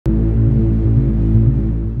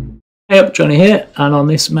Hey up, Jonny here, and on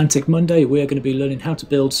this Mantic Monday we are going to be learning how to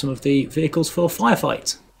build some of the vehicles for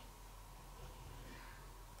Firefight.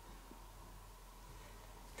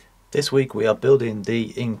 This week we are building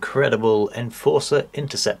the incredible Enforcer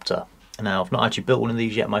Interceptor. Now, I've not actually built one of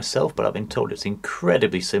these yet myself, but I've been told it's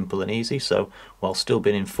incredibly simple and easy, so while still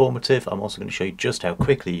being informative, I'm also going to show you just how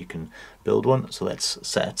quickly you can build one. So let's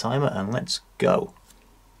set a timer and let's go.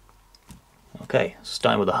 Okay,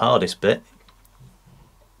 starting with the hardest bit.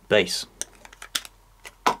 Base.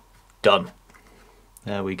 Done.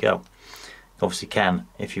 There we go. Obviously can,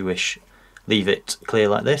 if you wish, leave it clear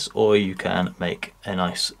like this, or you can make a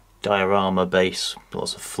nice diorama base,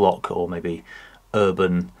 lots of flock or maybe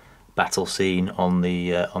urban battle scene on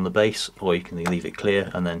the base, or you can leave it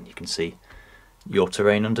clear and then you can see your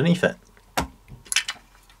terrain underneath it.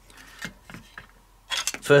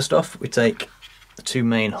 First off, we take the two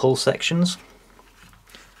main hull sections.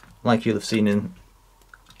 Like you'll have seen in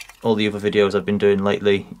all the other videos I've been doing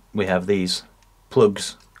lately, we have these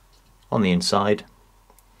plugs on the inside,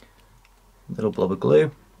 little blob of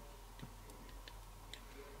glue,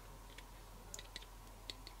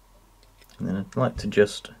 and then I'd like to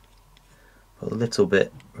just put a little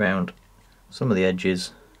bit round some of the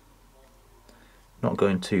edges, not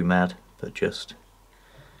going too mad, but just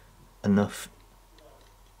enough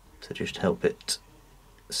to just help it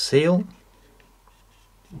seal.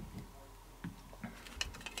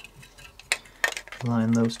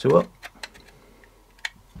 Line those two up.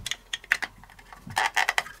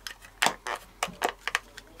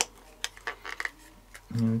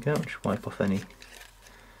 There we go, just wipe off any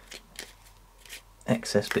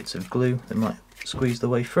excess bits of glue that might squeeze the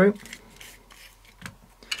way through.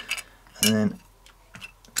 And then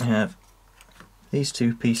I have these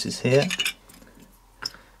two pieces here,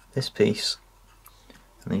 this piece,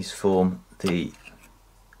 and these form the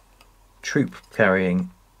troop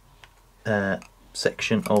carrying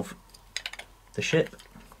section of the ship.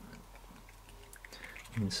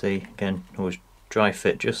 You can see, again, always dry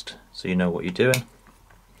fit just so you know what you're doing.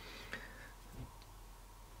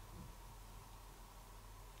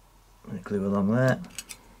 Glue along there,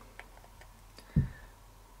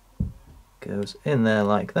 goes in there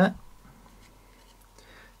like that.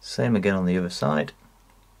 Same again on the other side.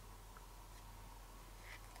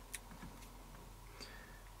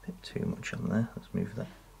 Bit too much on there, let's move that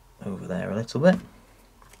over there a little bit.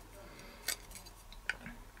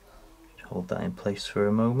 Hold that in place for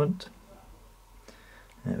a moment.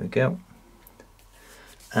 There we go.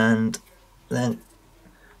 And then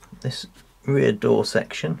this rear door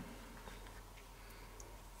section,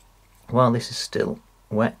 while this is still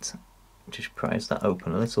wet, just prise that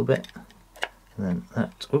open a little bit, and then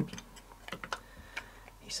that, oops,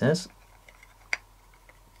 he says,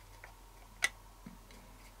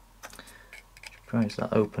 prise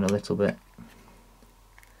that open a little bit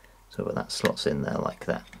so that slots in there like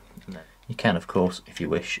that. And then you can, of course, if you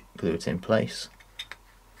wish, glue it in place.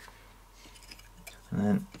 And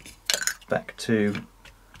then back to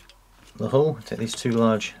the hull, take these two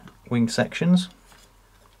large wing sections.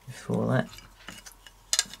 Before that,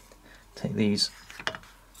 take these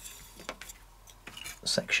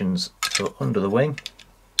sections under the wing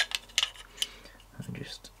and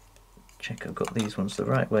just check I've got these ones the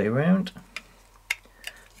right way around.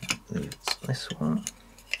 I believe it's this one.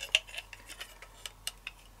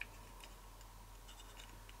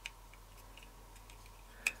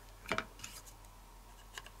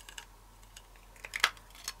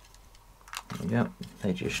 There we go,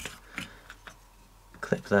 they just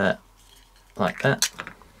clip there like that.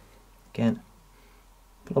 Again,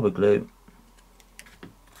 blob of glue,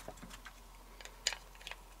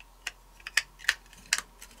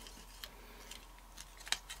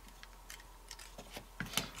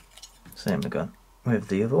 same again with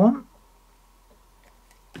the other one.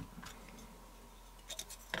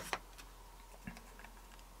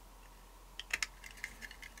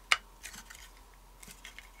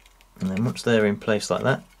 And then once they're in place like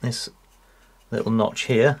that, this little notch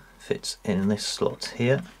here fits in this slot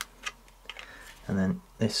here, and then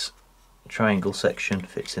this triangle section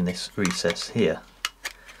fits in this recess here,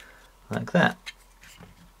 like that.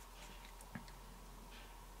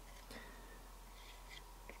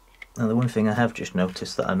 Now, the one thing I have just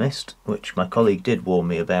noticed that I missed, which my colleague did warn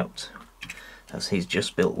me about, as he's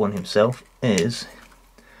just built one himself, is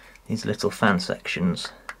these little fan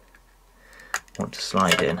sections want to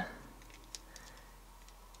slide in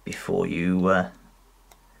before you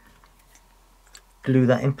glue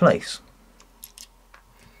that in place.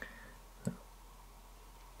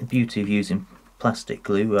 The beauty of using plastic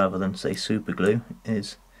glue rather than, say, super glue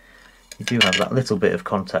is you do have that little bit of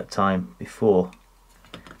contact time before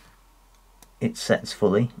it sets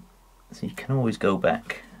fully, so you can always go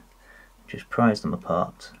back, just prise them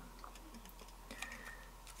apart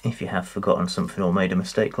if you have forgotten something or made a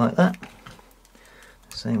mistake like that.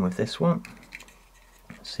 Same with this one.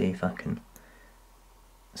 Let's see if I can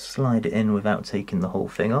slide it in without taking the whole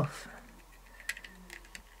thing off.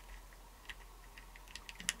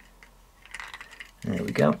 There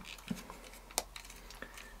we go.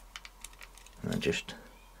 And that just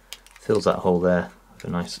fills that hole there with a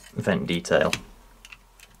nice vent detail.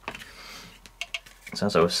 So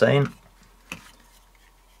as I was saying,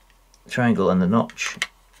 triangle and the notch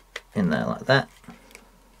in there like that.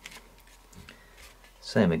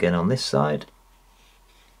 Same again on this side.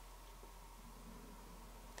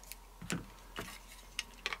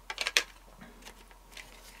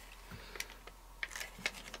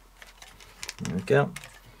 There we go.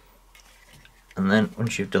 And then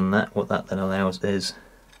once you've done that, what that then allows is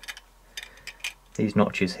these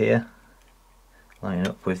notches here line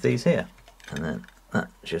up with these here, and then that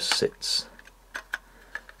just sits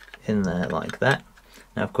in there like that.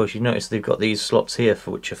 Now of course you notice they've got these slots here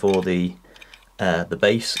for which are for the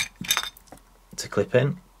base to clip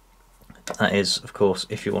in. That is of course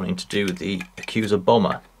if you're wanting to do the accuser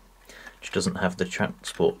bomber, which doesn't have the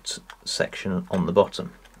transport section on the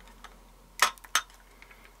bottom.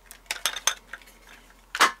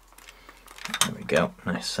 There we go,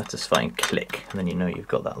 nice satisfying click, and then you know you've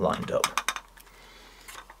got that lined up.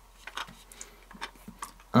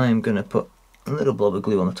 I'm going to put a little blob of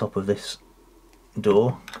glue on the top of this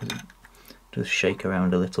door, because it does shake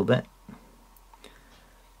around a little bit.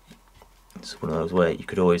 It's one of those where you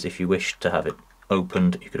could always, if you wish to have it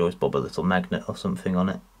opened, you could always bob a little magnet or something on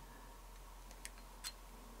it.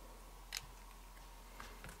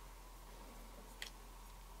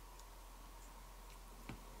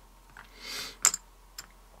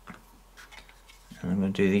 And I'm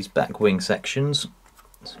going to do these back wing sections,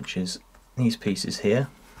 which is these pieces here.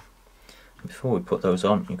 Before we put those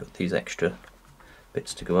on, you've got these extra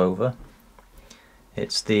bits to go over.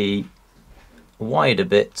 It's the wider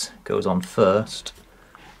bit goes on first,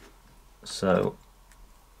 so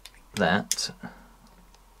that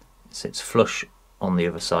sits flush on the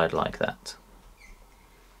other side like that.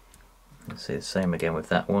 You see the same again with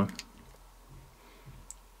that one.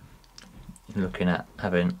 You're looking at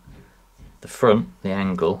having the front, the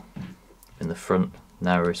angle in the front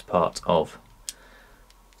narrowest part of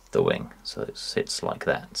the wing, so it sits like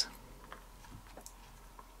that.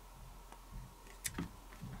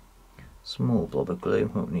 Small blob of glue,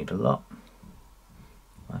 won't need a lot.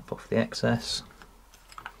 Wipe off the excess.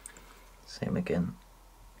 Same again,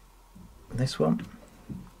 this one.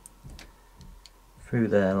 Through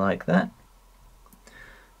there like that.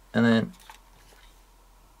 And then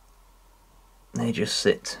they just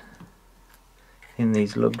sit in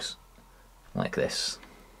these lugs like this.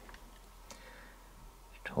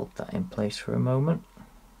 Just hold that in place for a moment.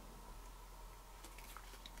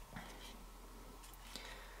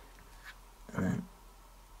 And then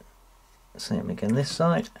same again this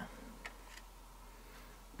side.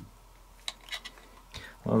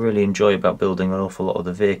 What I really enjoy about building an awful lot of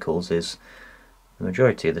the vehicles is the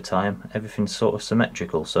majority of the time everything's sort of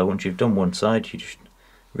symmetrical, so once you've done one side you just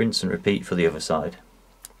rinse and repeat for the other side.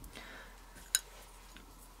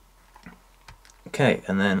 Okay,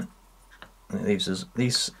 and then it leaves us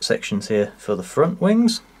these sections here for the front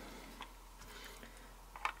wings.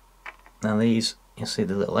 Now these, you see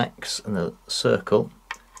the little X and the circle,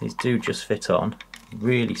 these do just fit on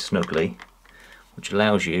really snugly, which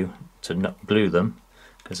allows you to not glue them,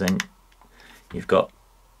 because then you've got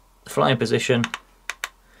the flying position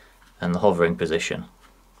and the hovering position.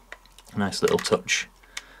 Nice little touch.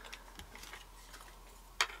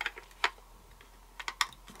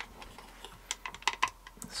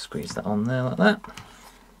 Squeeze that on there like that.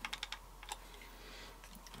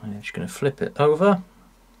 I'm just going to flip it over.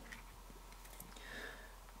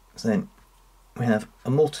 So then we have a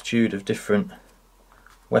multitude of different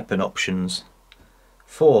weapon options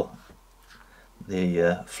for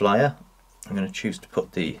the flyer. I'm going to choose to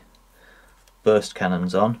put the burst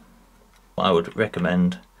cannons on. What I would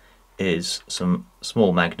recommend is some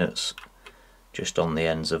small magnets just on the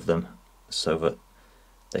ends of them so that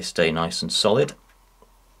they stay nice and solid.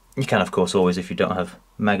 You can of course always, if you don't have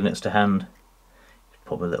magnets to hand,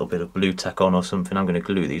 pop a little bit of blue tack on or something. I'm going to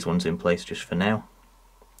glue these ones in place just for now.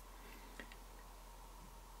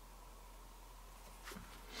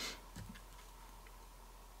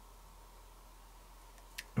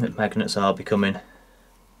 Magnets are becoming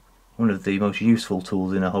one of the most useful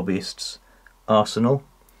tools in a hobbyist's arsenal.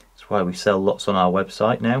 That's why we sell lots on our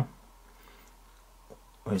website now.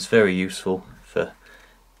 It's very useful for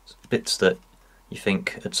bits that you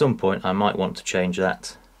think at some point I might want to change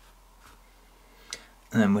that.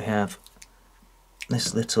 And then we have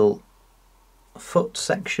this little foot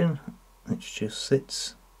section which just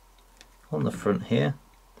sits on the front here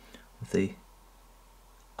with the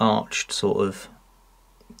arched sort of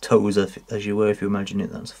toes, as you were if you imagine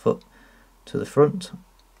it, that's a foot to the front.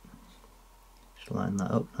 Just line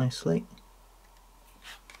that up nicely.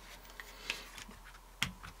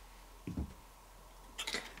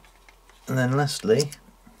 And then lastly,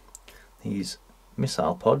 these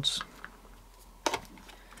missile pods,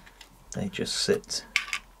 they just sit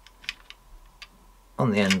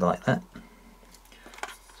on the end like that.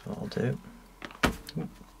 So I'll do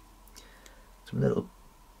some little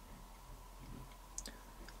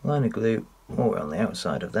line of glue all around the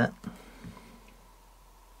outside of that.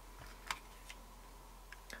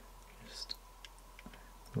 Just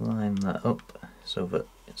line that up so that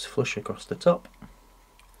it's flush across the top.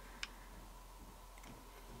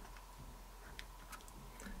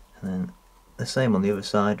 And then the same on the other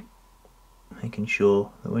side, making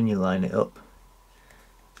sure that when you line it up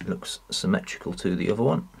it looks symmetrical to the other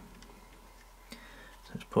one.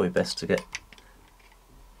 So it's probably best to get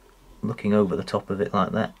looking over the top of it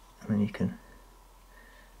like that, and then you can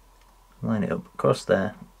line it up across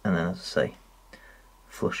there, and then, as I say,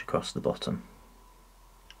 flush across the bottom.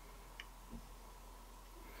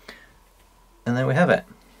 And there we have it.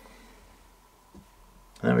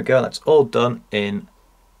 There we go, that's all done in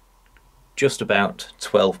just about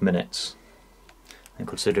 12 minutes. And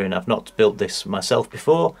considering I've not built this myself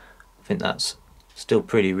before, I think that's still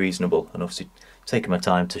pretty reasonable, and obviously taking my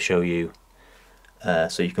time to show you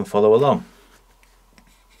so you can follow along.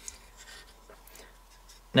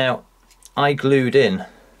 Now, I glued in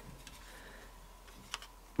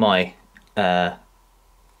my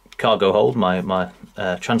cargo hold, my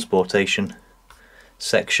transportation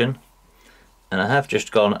section, and I have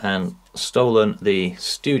just gone and stolen the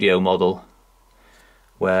studio model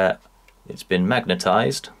where it's been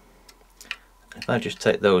magnetized. If I just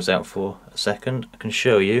take those out for a second, I can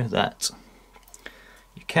show you that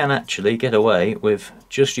you can actually get away with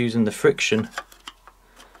just using the friction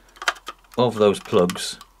of those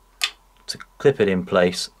plugs to clip it in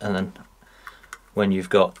place, and then when you've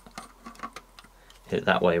got it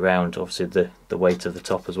that way round, obviously the weight of the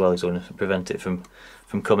top as well is going to prevent it from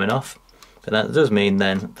coming off. But that does mean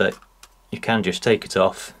then that you can just take it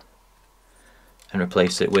off and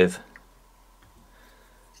replace it with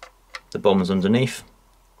the bombs underneath.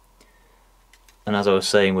 And as I was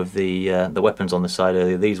saying with the weapons on the side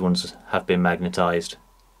earlier, these ones have been magnetized,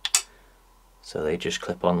 so they just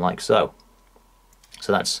clip on like so.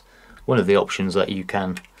 So that's one of the options that you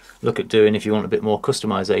can look at doing if you want a bit more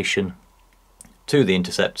customization to the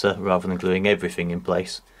Interceptor rather than gluing everything in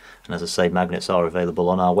place. And as I say, magnets are available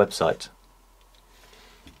on our website.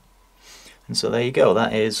 And so there you go,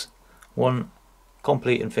 that is one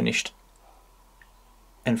complete and finished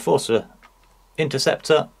Enforcer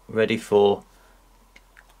Interceptor ready for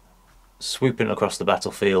swooping across the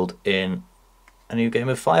battlefield in a new game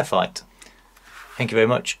of Firefight. Thank you very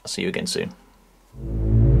much, I'll see you again soon.